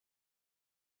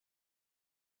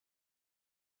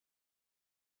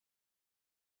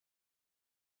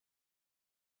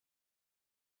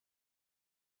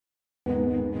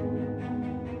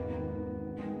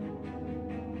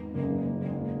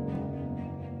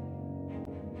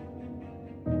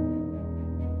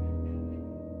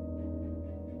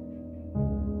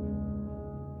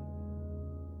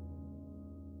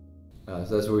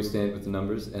So that's where we stand with the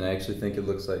numbers, and I actually think it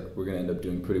looks like we're going to end up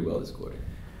doing pretty well this quarter.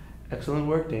 Excellent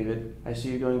work, David. I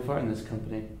see you going far in this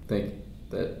company. Thank you.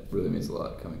 That really means a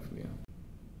lot coming from you.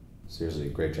 Seriously,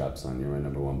 great job, son. You're my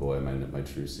number one boy, my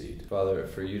true seed. Father,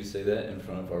 for you to say that in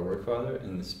front of our work father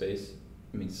in this space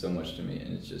means so much to me,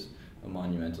 and it's just a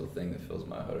monumental thing that fills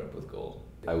my heart up with gold.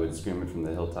 I would scream it from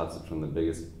the hilltops from the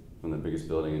biggest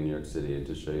building in New York City, and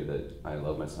to show you that I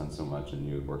love my son so much and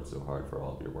you worked so hard for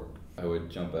all of your work. I would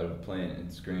jump out of a plane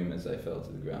and scream as I fell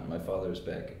to the ground. My father is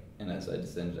back, and as I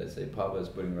descended, I'd say, Papa is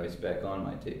putting rice back on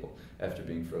my table after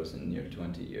being frozen near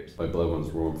 20 years. My blood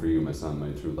runs warm for you, my son,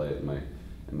 my true light, and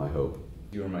my hope.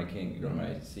 You are my king, you are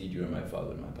my seed, you are my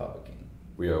father, my Papa King.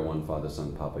 We are one Father,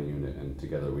 Son, Papa unit, and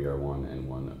together we are one and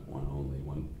one only,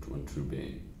 one true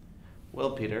being.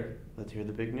 Well, Peter, let's hear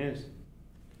the big news.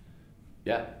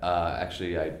 Yeah,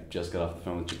 actually, I just got off the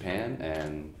phone with Japan,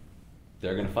 and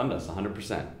they're going to fund us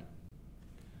 100%.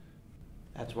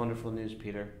 That's wonderful news,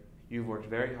 Peter. You've worked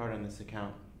very hard on this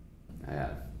account. I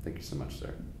have. Thank you so much,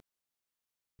 sir.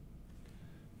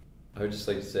 I would just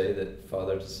like to say that,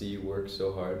 Father, to see you work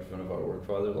so hard in front of our work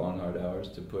father, long, hard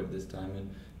hours, to put this time in,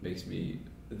 makes me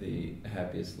the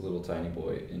happiest little tiny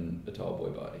boy in a tall boy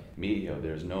body. Me,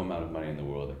 there's no amount of money in the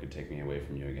world that could take me away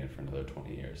from you again for another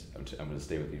 20 years. I'm going to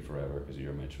stay with you forever because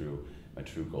you're my true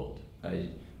gold. I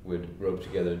would rope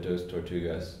together Dos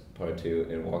Tortugas, Part 2,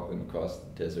 and walk them across the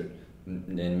desert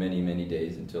in many, many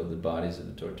days until the bodies of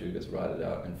the Tortugas rotted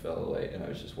out and fell away, and I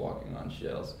was just walking on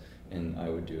shells. And I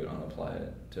would do it on a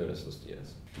playa todos los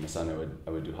días. My son, I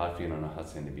would do hot feet on a hot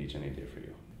sandy beach any day for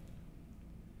you.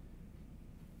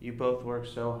 You both work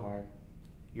so hard.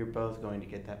 You're both going to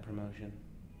get that promotion.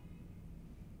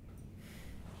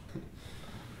 You're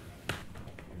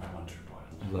my one true boy.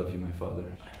 I love you, my father.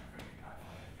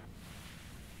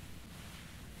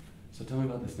 So tell me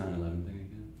about this 9/11 thing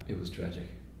again. It was tragic.